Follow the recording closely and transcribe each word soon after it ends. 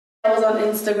I was on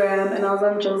Instagram and I was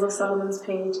on Joseph Solomon's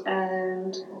page,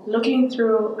 and looking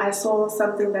through, I saw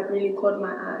something that really caught my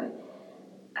eye.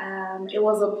 It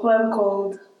was a poem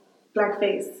called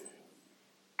Blackface,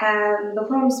 and the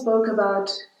poem spoke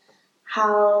about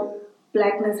how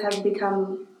blackness has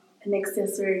become an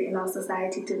accessory in our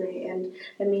society today and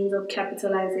a means of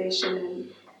capitalization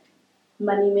and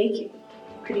money making,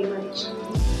 pretty much.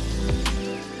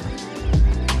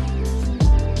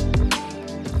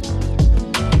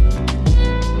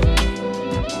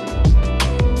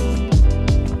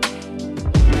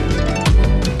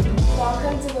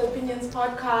 Welcome to the Opinions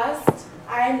Podcast.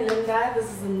 I'm Linda, this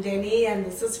is Ndeni, and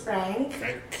this is Frank.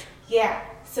 Yeah,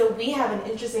 so we have an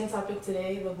interesting topic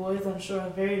today. The boys, I'm sure, are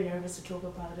very nervous to talk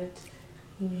about it.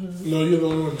 Mm-hmm. No, you're the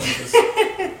only one nervous.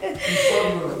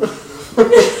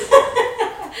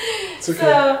 It's okay.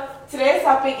 So today's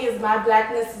topic is my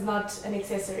blackness is not an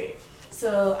accessory.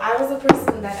 So I was a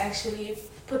person that actually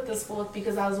put this forth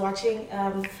because I was watching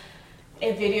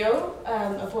a video,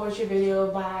 a poetry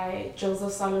video by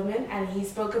Joseph Solomon, and he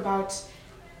spoke about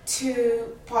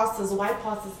two pastors, white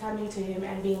pastors, coming to him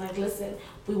and being like, listen,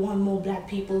 we want more black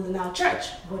people in our church.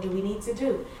 What do we need to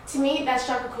do? To me, that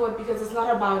struck a chord because it's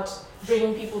not about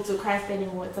bringing people to Christ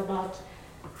anymore. It's about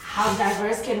how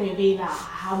diverse can we be now?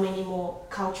 How many more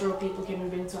cultural people can we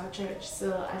bring to our church?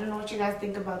 So I don't know what you guys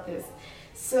think about this.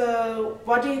 So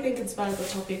what do you think inspired the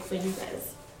topic for you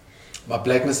guys? My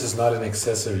blackness is not an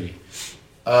accessory.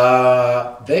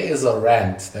 There is a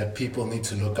rant that people need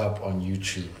to look up on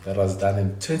YouTube that was done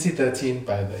in 2013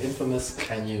 by the infamous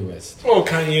Kanye West. Oh,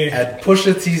 Kanye. At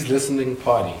Pusha T's listening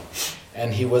party.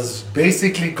 And he was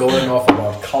basically going off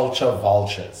about culture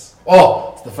vultures.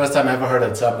 Oh, it's the first time I ever heard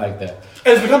a term like that.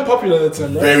 And it's become popular that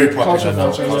term, right? Very popular Culture now.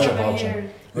 vulture, Culture yeah.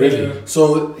 vulture. Really? Yeah.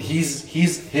 So his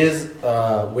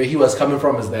where he was coming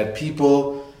from is that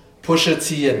Pusha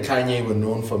T and Kanye were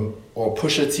known for, or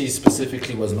Pusha T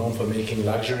specifically was known for making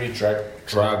luxury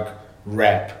drug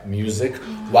rap music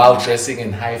while dressing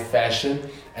in high fashion,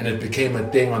 and it became a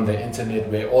thing on the internet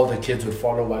where all the kids would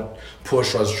follow what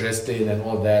Push was dressed in and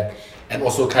all that. And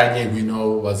also Kanye, we know,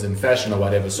 was in fashion or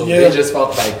whatever. So they just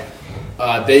felt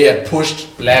like they had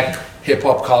pushed black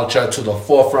hip-hop culture to the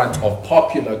forefront of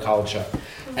popular culture.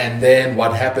 And then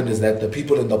what happened is that the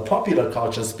people in the popular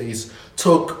culture space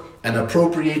took and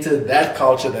appropriated that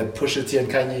culture that Pusha T and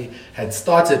Kanye had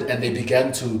started, and they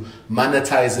began to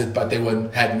monetize it, but they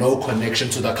had no connection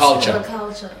to the culture.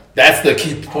 That's the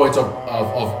key point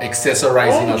of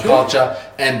accessorizing a culture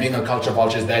and being a culture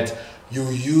vulture, is that you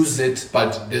use it,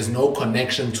 but there's no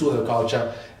connection to the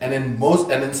culture. And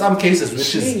in some cases,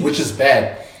 which is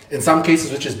bad. In some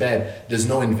cases, which is bad, there's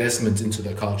no investment into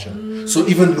the culture. So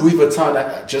even Louis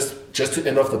Vuitton, just to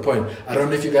end off the point, I don't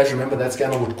know if you guys remember that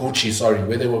scandal with Gucci,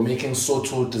 where they were making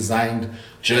Soto designed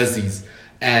jerseys.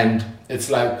 And it's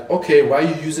like, okay, why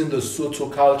are you using the Soto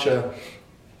culture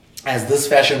as this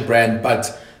fashion brand,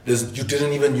 but you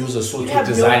didn't even use a Soto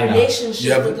designer.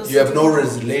 You have no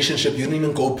relationship. You didn't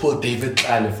even go pull David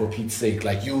Tyler, for Pete's sake.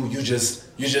 Like you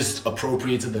just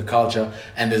appropriated the culture,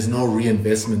 and there's no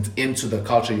reinvestment into the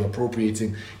culture you're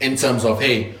appropriating in terms of,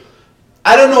 hey,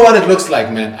 I don't know what it looks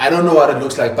like, man. I don't know what it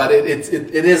looks like, but it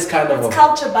is kind of it's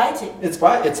culture biting. It's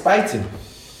biting.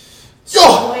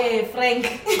 Yo, hey,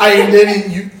 Frank. You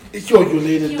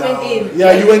laid it down. Went in.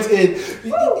 Yeah, you went in.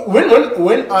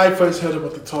 When I first heard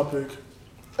about the topic,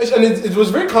 and it was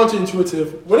very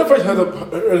counterintuitive. When I first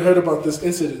heard about this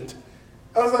incident,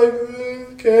 I was like,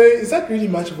 okay, is that really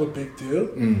much of a big deal?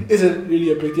 Is it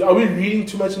really a big deal? Are we reading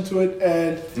too much into it?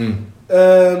 And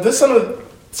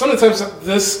sometimes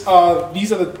these are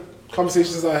the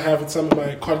conversations I have with some of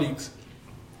my colleagues.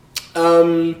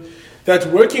 That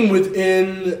working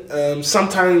within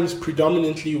sometimes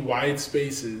predominantly white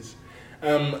spaces,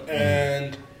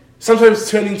 and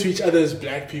sometimes turning to each other as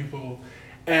black people.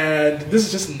 And this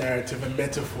is just a narrative, a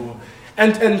metaphor.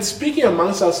 And speaking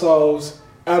amongst ourselves,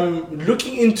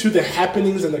 looking into the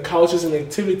happenings and the cultures and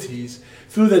activities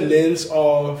through the lens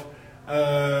of,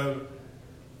 I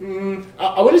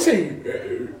want to say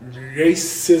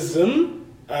racism,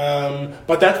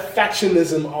 but that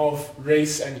factionism of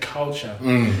race and culture.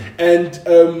 And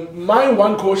my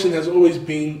one caution has always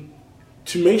been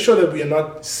to make sure that we are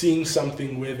not seeing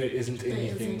something where there isn't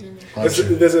anything.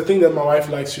 There's a thing that my wife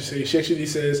likes to say. She actually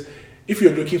says, if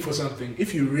you're looking for something,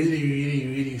 if you really, really,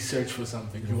 really search for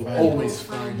something, you will always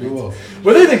find it.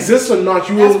 Whether it exists or not,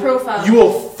 you will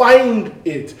find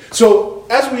it. So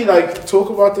as we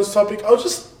talk about this topic, I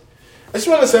just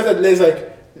want to say that there's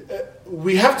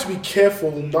we have to be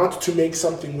careful not to make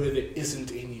something where there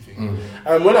isn't anything.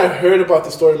 And when I heard about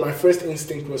the story, my first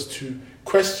instinct was to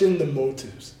question the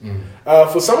motives.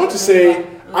 For someone to say,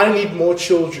 I need more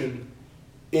children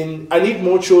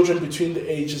between the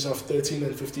ages of 13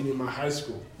 and 15 in my high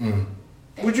school.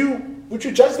 Would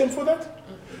you judge them for that?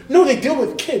 No, they deal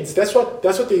with kids. That's what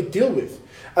they deal with.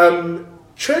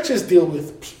 Churches deal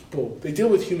with people. They deal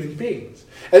with human beings.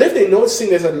 And if they're noticing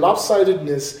there's a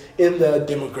lopsidedness in the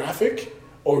demographic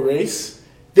or race,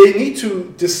 they need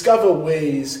to discover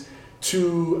ways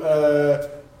to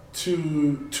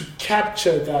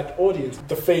capture that audience.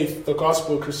 The faith, the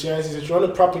gospel, Christianity, that you want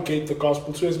to propagate the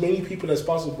gospel to as many people as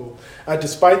possible,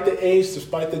 despite the age,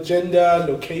 despite the gender,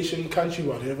 location, country,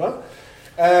 whatever.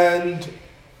 And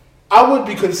I would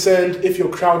be concerned if your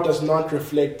crowd does not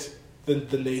reflect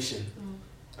the nation.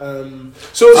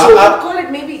 So I call it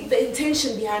maybe the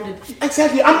intention behind it.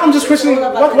 Exactly. I'm just questioning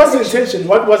what was the intention?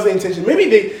 What was the intention?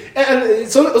 Maybe and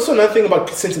it's also another thing about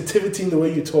sensitivity in the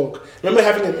way you talk. Remember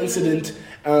having an incident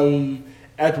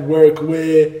at work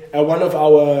where one of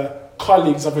our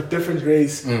colleagues of a different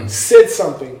race said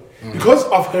something because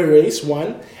of her race,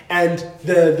 one, and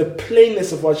the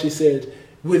plainness of what she said.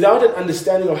 Without an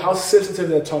understanding of how sensitive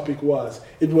that topic was,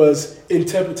 it was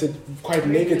interpreted quite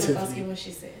negatively. Asking what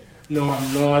she said. No,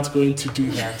 I'm not going to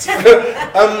do that.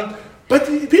 But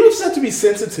people just have to be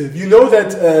sensitive. You know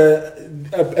that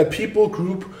a people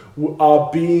group are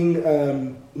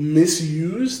being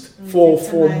misused for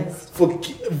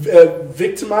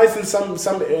victimized in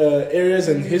some areas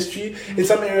in history. In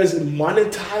some areas,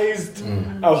 monetized.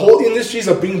 Whole industries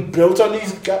are being built on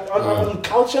these on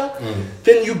culture.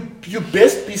 Then you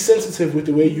best be sensitive with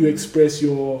the way you express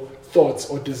your thoughts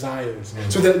or desires.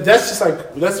 So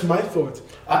that's my thought.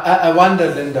 I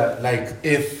wonder, Linda, like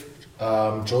if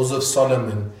Joseph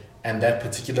Solomon and that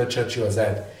particular church he was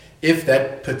at, if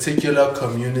that particular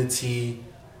community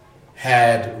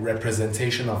had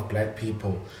representation of black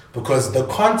people, because the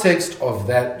context of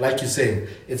that, like you say,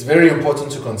 it's very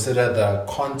important to consider the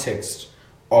context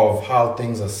of how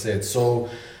things are said. So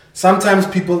sometimes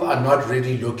people are not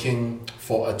really looking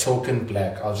for a token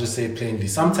black. I'll just say plainly.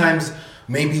 Sometimes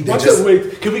maybe they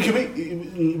wait, can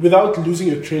we, without losing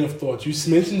your train of thought, you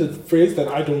mentioned the phrase that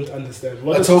I don't understand.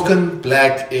 A token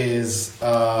black is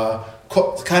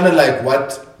kind of like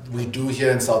what we do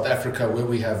here in South Africa, where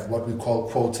we have what we call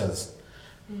quotas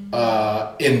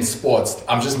in sports.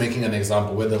 I'm just making an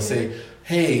example where they'll say,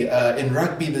 hey, in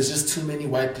rugby there's just too many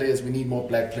white players, we need more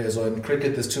black players. Or in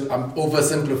cricket there's too, I'm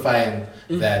oversimplifying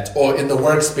that. Or in the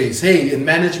workspace, hey, in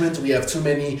management we have too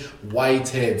many white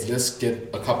heads, let's get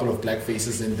a couple of black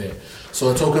faces in there.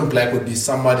 So a token black would be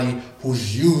somebody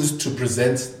who's used to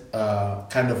present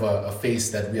kind of a face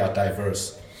that we are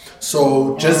diverse.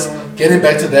 So just getting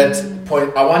back to that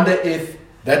point, I wonder if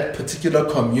that particular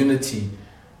community,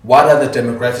 what are the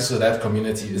demographics of that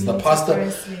community? Is the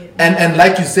pastor, and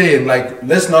like you say, like,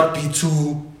 let's not be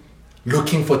too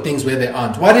looking for things where they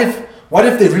aren't. What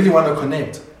if they really want to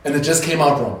connect and it just came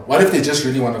out wrong? What if they just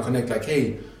really want to connect? Like,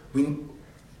 hey, we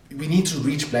need to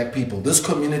reach black people. This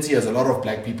community has a lot of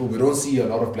black people. We don't see a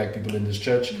lot of black people in this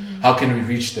church. How can we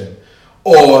reach them?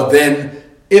 Or then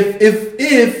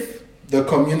if the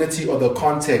community or the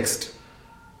context,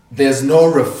 there's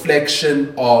no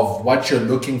reflection of what you're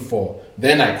looking for,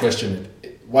 then I question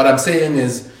it. What I'm saying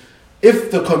is,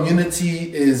 if the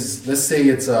community is, let's say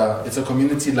it's a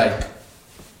community like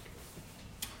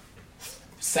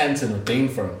Sandton or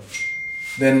Dainfern,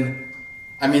 then,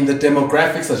 I mean, the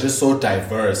demographics are just so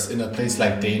diverse in a place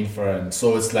like Dainfern.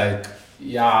 So it's like,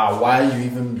 yeah, why are you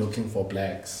even looking for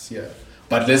blacks here?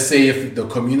 But let's say if the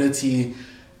community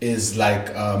is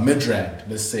like Midrand,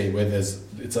 let's say, where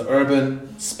it's an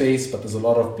urban space, but there's a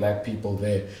lot of black people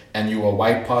there, and you're a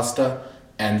white pastor,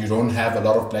 and you don't have a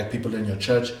lot of black people in your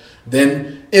church,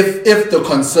 then if the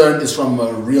concern is from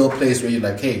a real place where you're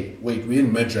like, hey, wait, we're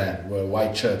in Midrand, we're a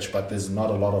white church, but there's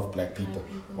not a lot of black people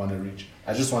want to reach.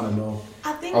 I just want to know.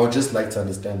 I would just like to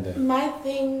understand that. My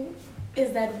thing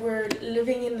is that we're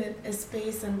living in a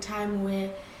space and time where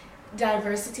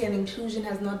diversity and inclusion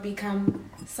has not become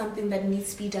something that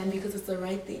needs to be done because it's the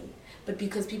right thing, but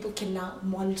because people can now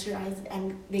monetize it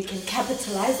and they can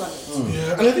capitalize on it.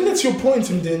 Yeah, and I think that's your point,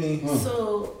 Mdeni.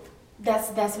 So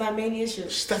that's my main issue.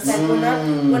 That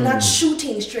we're not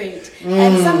shooting straight,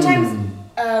 and sometimes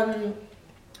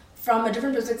from a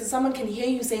different perspective, someone can hear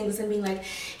you saying this and being like,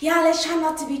 yeah, let's try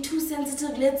not to be too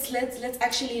sensitive. Let's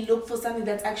actually look for something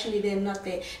that's actually there, not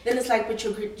there. Then it's like, but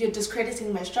you're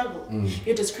discrediting my struggle.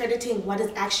 You're discrediting what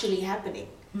is actually happening.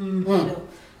 You know?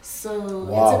 So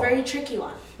it's a very tricky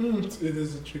one. It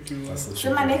is a tricky one.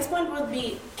 So my next point would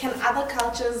be, can other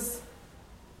cultures,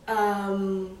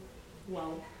 can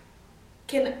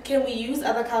we use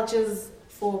other cultures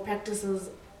for practices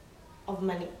of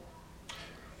money?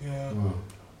 Yeah.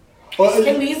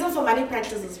 Can we use them for money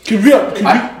practices? Can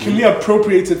we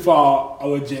appropriate it for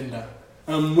our agenda?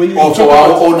 When or for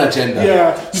our own agenda.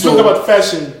 Yeah, you talk about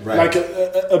fashion. Right. Like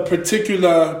a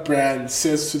particular brand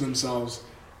says to themselves,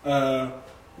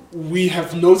 we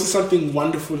have noticed something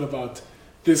wonderful about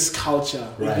this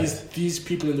culture, right. these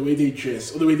people and the way they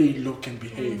dress or the way they look and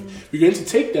behave. We're going to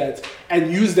take that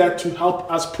and use that to help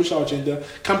us push our agenda.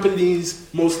 Companies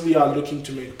mostly are looking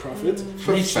to make profit.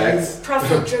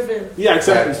 Profit driven. Yeah,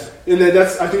 exactly. And then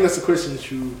I think that's the question that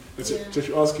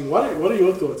you're asking. What are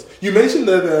your thoughts? You mentioned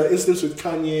the instance with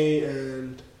Kanye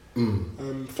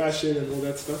and fashion and all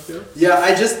that stuff there. Yeah,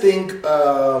 I just think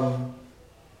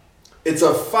it's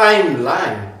a fine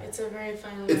line. It's a very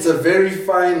fine line. It's a very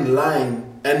fine line.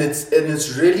 And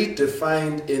it's really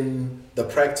defined in the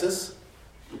practice,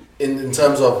 in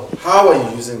terms of how are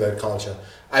you using that culture.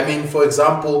 I mean, for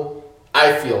example,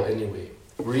 I feel anyway,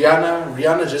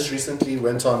 Rihanna just recently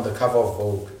went on the cover of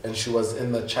Vogue and she was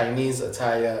in the Chinese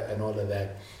attire and all of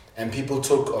that, and people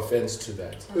took offense to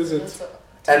that. Is it?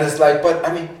 And it's like, but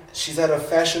I mean, she's at a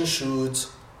fashion shoot,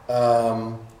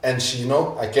 and she,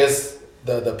 I guess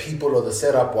the people or the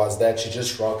setup was that she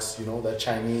just rocks, the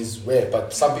Chinese wear.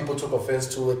 But some people took offense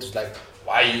to it. It's like,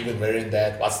 why are you even wearing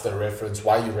that? What's the reference?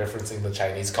 Why are you referencing the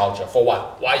Chinese culture? For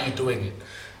what? Why are you doing it?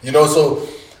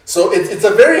 So it's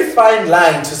a very fine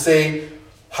line to say,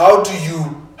 how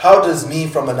does me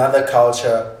from another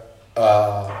culture,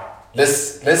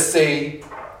 let's say,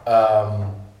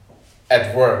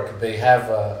 at work, they have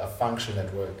a function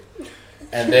at work.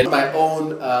 And then my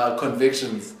own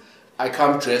convictions, I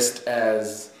come dressed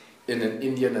as in an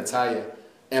Indian attire.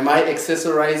 Am I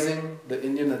accessorizing the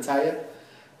Indian attire?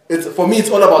 For me, it's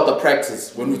all about the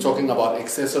practice. When we're talking about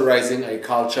accessorizing a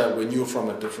culture, when you're from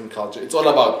a different culture, it's all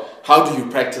about how do you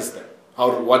practice that?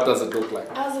 What does it look like?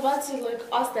 I was about to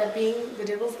ask that, being the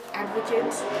devil's advocate.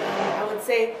 I would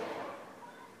say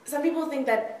some people think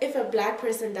that if a black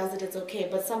person does it, it's okay,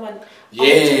 but someone of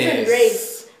a different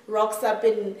race rocks up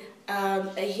in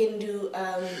a Hindu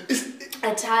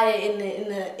attire, in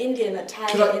the Indian attire,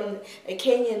 in a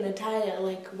Kenyan attire,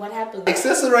 what happens?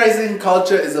 Accessorizing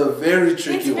culture is a very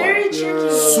tricky one. It's very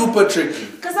tricky. Super tricky.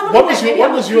 Because what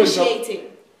was your example?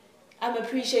 I'm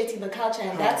appreciating the culture,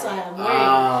 and that's why I'm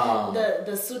wearing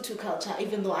the Sutu culture,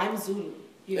 even though I'm Zulu.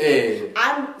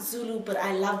 I'm Zulu, but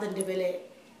I love the Ndebele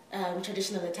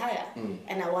traditional attire,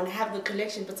 and I want to have the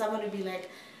collection. But someone would be like,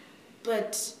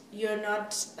 but you're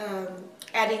not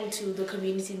adding to the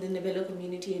community, the Ndebele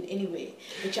community in any way.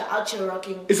 But you're out here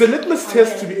rocking. It's a litmus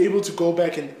test to be able to go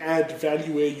back and add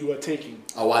value where you are taking.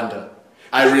 I wonder.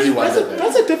 I really wonder that.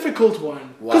 That's a difficult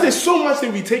one. Because there's so much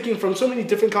that we're taking from so many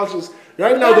different cultures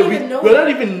right now that we're not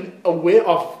even aware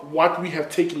of what we have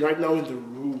taken right now in the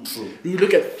room. True. You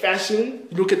look at fashion,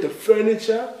 you look at the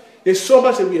furniture. There's so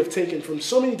much that we have taken from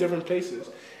so many different places.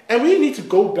 And we need to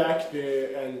go back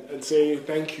there and say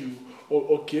thank you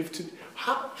or give to...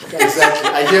 Exactly,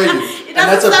 I hear you. And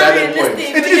that's a valid point.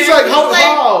 It's like,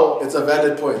 how? It's a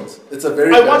valid point. It's a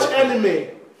very I watch anime.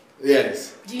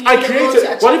 Yes.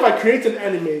 What if I create an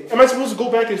anime? Am I supposed to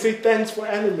go back and say thanks for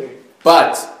anime?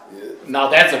 But now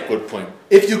that's a good point.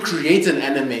 If you create an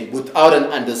anime without an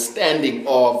understanding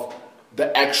of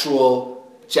the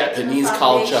actual Japanese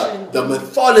culture, the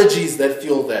mythologies that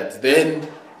fuel that, then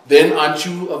aren't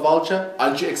you a vulture?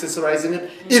 Aren't you accessorizing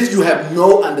it? If you have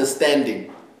no understanding.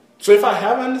 So if I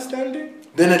have understanding?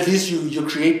 Then at least you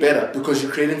create better, because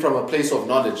you're creating from a place of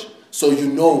knowledge. So you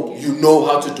know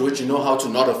how to do it. You know how to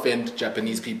not offend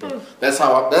Japanese people. That's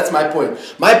my point.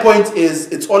 My point is,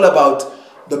 it's all about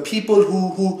the people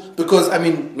who because I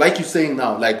mean, like you're saying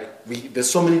now, there's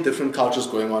so many different cultures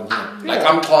going on here. Like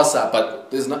I'm Xhosa,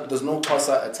 but there's no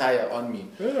Xhosa attire on me.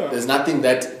 Yeah. There's nothing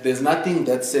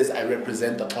that says I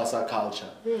represent the Xhosa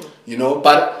culture.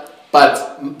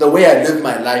 But the way I live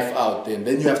my life out, then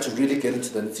you have to really get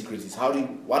into the nitty-gritties.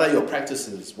 What are your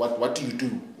practices? What do you do?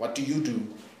 What do you do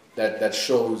that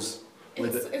shows?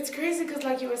 It's crazy because,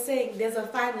 like you were saying, there's a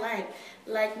fine line.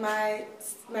 Like my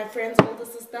friend's older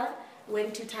sister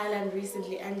went to Thailand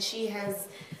recently, and she has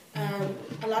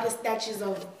a lot of statues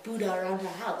of Buddha around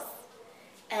her house,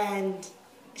 and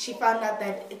she found out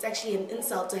that it's actually an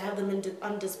insult to have them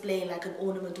on display like an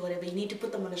ornament or whatever. You need to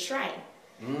put them on a shrine.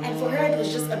 And for her, it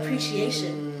was just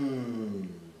appreciation,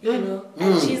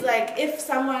 And she's like, if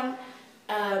someone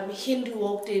Hindu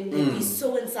walked in, they'd be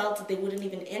so insulted they wouldn't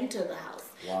even enter the house.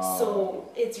 Wow. So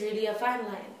it's really a fine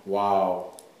line.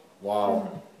 Wow.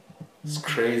 It's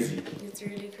crazy. It's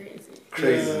really crazy.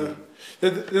 Crazy. Yeah.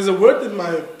 There's a word that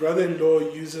my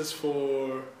brother-in-law uses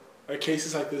for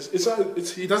cases like this.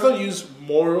 He does not use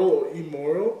moral or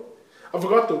immoral. I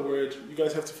forgot the word. You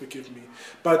guys have to forgive me.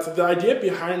 But the idea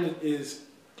behind it is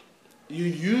you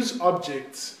use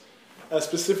objects,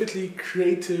 specifically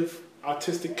creative,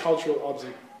 artistic, cultural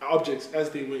objects as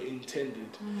they were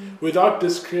intended, without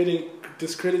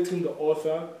discrediting the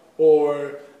author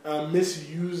or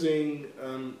misusing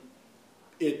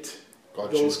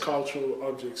those cultural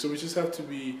objects. So we just have to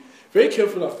be very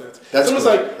careful of that. That's almost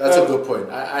good. That's a good point.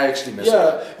 I actually messed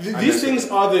up. These things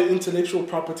are the intellectual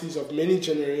properties of many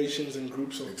generations and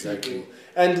groups of Exactly. people.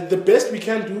 And the best we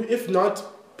can do, if not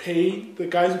pay the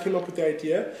guys who came up with the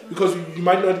idea, because it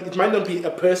might not be a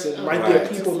person, it might be a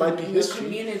people, it might be history.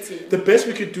 Community. The best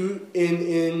we could do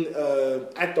in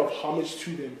act of homage to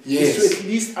them is to at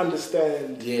least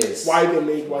understand why they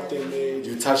made what they made.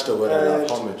 You touched the word, I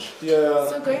love homage. Yeah.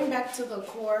 So going back to the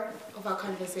core of our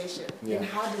conversation, then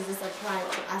how does this apply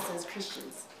to us as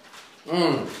Christians?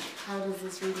 How does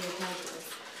this really apply to us?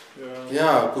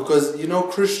 Yeah, because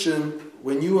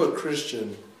when you are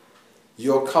Christian,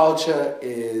 your culture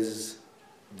is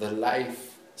the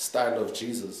lifestyle of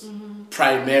Jesus,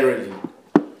 primarily.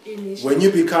 When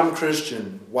you become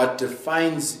Christian, what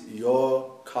defines your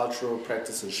cultural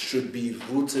practices should be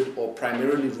rooted or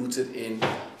primarily rooted in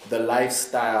the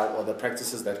lifestyle or the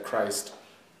practices that Christ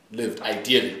lived,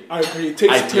 ideally. I agree. It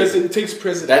takes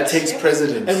precedence. That takes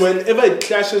precedence. And whenever it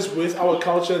clashes with our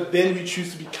culture, then we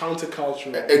choose to be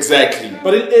countercultural. Exactly.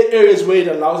 But in areas where it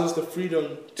allows us the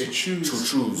freedom to choose.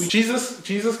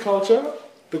 Jesus' culture,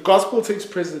 the gospel takes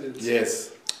precedence.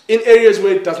 Yes. In areas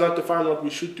where it does not define what we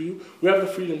should do, we have the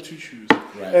freedom to choose.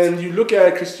 Right. And you look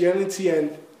at Christianity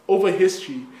and over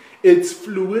history, its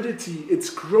fluidity, its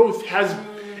growth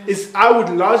I would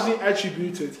largely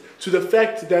attribute it to the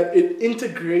fact that it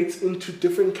integrates into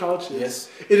different cultures. Yes.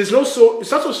 It's not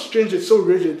so strange, it's so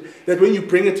rigid that when you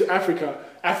bring it to Africa,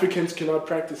 Africans cannot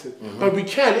practice it. But we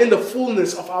can in the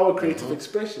fullness of our creative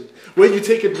expression. When you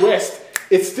take it west,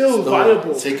 it's still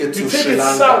viable. Take it to you take Sri it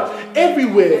Lanka. south,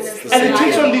 everywhere. And it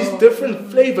takes on these viable. different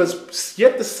flavors,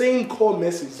 yet the same core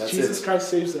message. That's Jesus it. Christ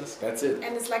saves us. That's it.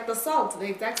 And it's like the salt, the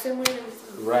exact same way.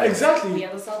 Right. Exactly. We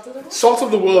are the salt of the world. Salt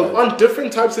of the world. Right. On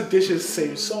different types of dishes,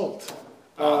 same salt.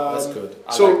 That's good.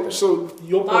 I So, like that. so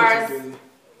your Bars. point is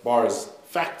Bars.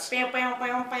 facts. My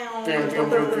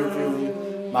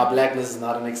blackness is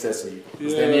not an accessory.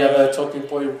 Is there Yeah. any other talking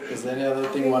point? Is there any other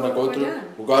thing you want to go We're through? done.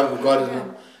 We got it.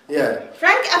 Yeah.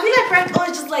 Frank, I feel like Frank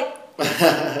always just like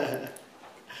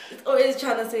always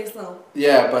trying to say something.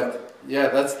 Yeah, but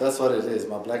that's what it is.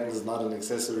 My blackness is not an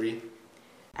accessory.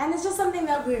 And it's just something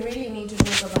that we really need to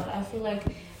talk about. I feel like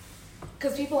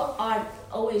because people aren't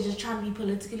always just trying to be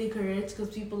politically correct,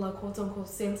 because people are quote unquote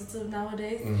sensitive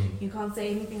nowadays. You can't say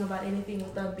anything about anything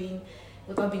without being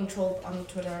trolled on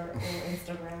Twitter or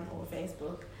Instagram or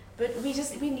Facebook. But we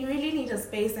really need a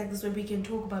space like this where we can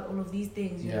talk about all of these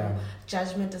things, you know,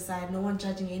 judgment aside, no one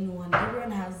judging anyone.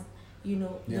 Everyone has,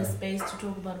 the space to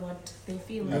talk about what they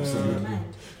feel in their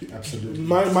mind. Absolutely.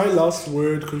 My last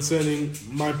word concerning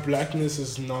my blackness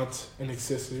is not an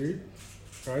accessory,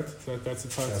 right? That's the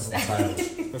title. That's the title.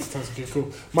 That's the title. Okay,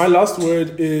 cool. My last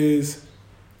word is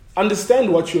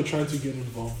understand what you're trying to get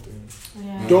involved in.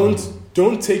 Yeah.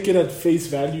 Don't take it at face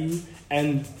value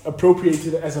and appropriate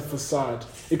it as a facade.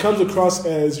 It comes across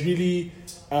as really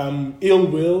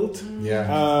ill-willed,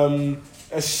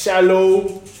 as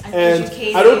shallow, and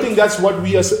I don't think that's what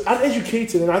we are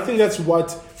uneducated, and I think that's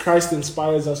what Christ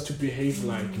inspires us to behave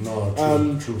like. No,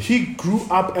 true. He grew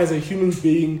up as a human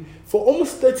being for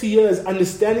almost 30 years,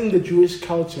 understanding the Jewish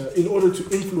culture in order to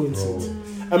influence it.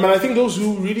 And I think those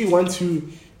who really want to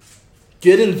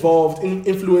get involved in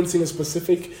influencing a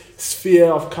specific sphere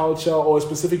of culture or a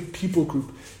specific people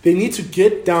group, they need to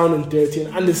get down and dirty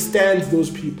and understand those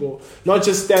people, not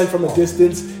just stand from a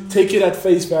distance, take it at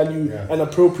face value and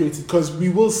appropriate it, because we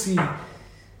will see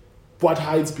what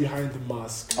hides behind the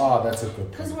mask. Oh, that's a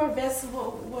good Because point.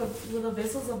 we're the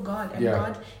vessels of God, and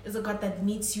God is a God that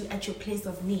meets you at your place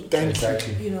of need.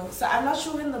 Exactly. So I'm not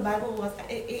sure when the Bible was,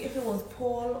 if it was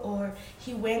Paul or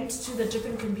he went to the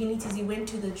different communities, he went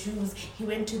to the Jews, he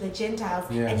went to the Gentiles,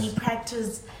 and he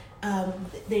practiced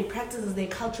their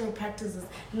cultural practices,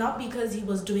 not because he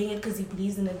was doing it because he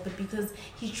believes in it, but because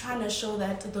he's trying to show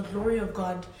that the glory of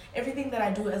God, everything that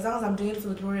I do, as long as I'm doing it for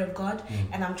the glory of God,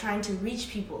 and I'm trying to reach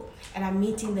people, and I'm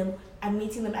meeting them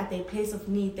at their place of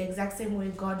need, the exact same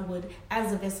way God would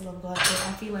as a vessel of God. So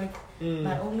I feel like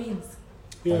by all means.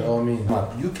 By all means.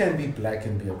 You can be black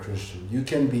and be a Christian. You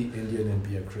can be Indian and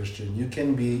be a Christian. You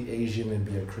can be Asian and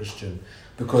be a Christian.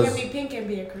 Because You can be pink and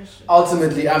be a Christian.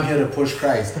 ultimately, I'm here to push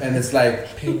Christ. And it's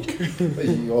like, pink.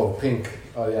 Oh, pink.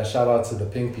 Oh, yeah, shout out to the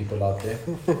pink people out there.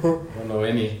 Don't know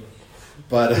any.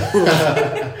 But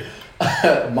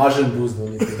Majin Buu's the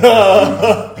only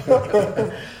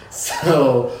thing.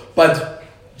 So, but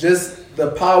just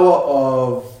the power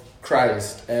of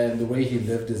Christ and the way he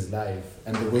lived his life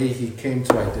and the way he came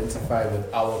to identify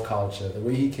with our culture, the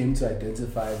way he came to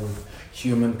identify with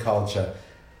human culture,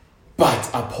 but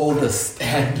uphold a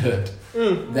standard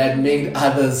that made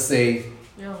others say,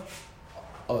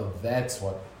 oh, that's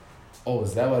what, oh,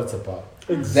 is that what it's about?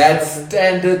 Exactly. That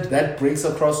standard that breaks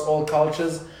across all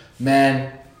cultures,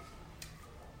 man,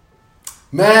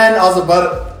 I was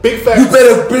about big facts.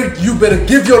 You better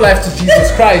give your life to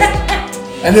Jesus Christ.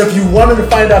 And if you wanted to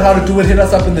find out how to do it, hit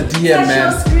us up in the DM,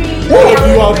 man. All of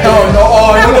you out there.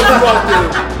 All of you out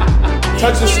there.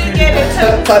 Touch the screen.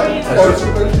 Touch the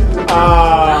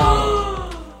screen.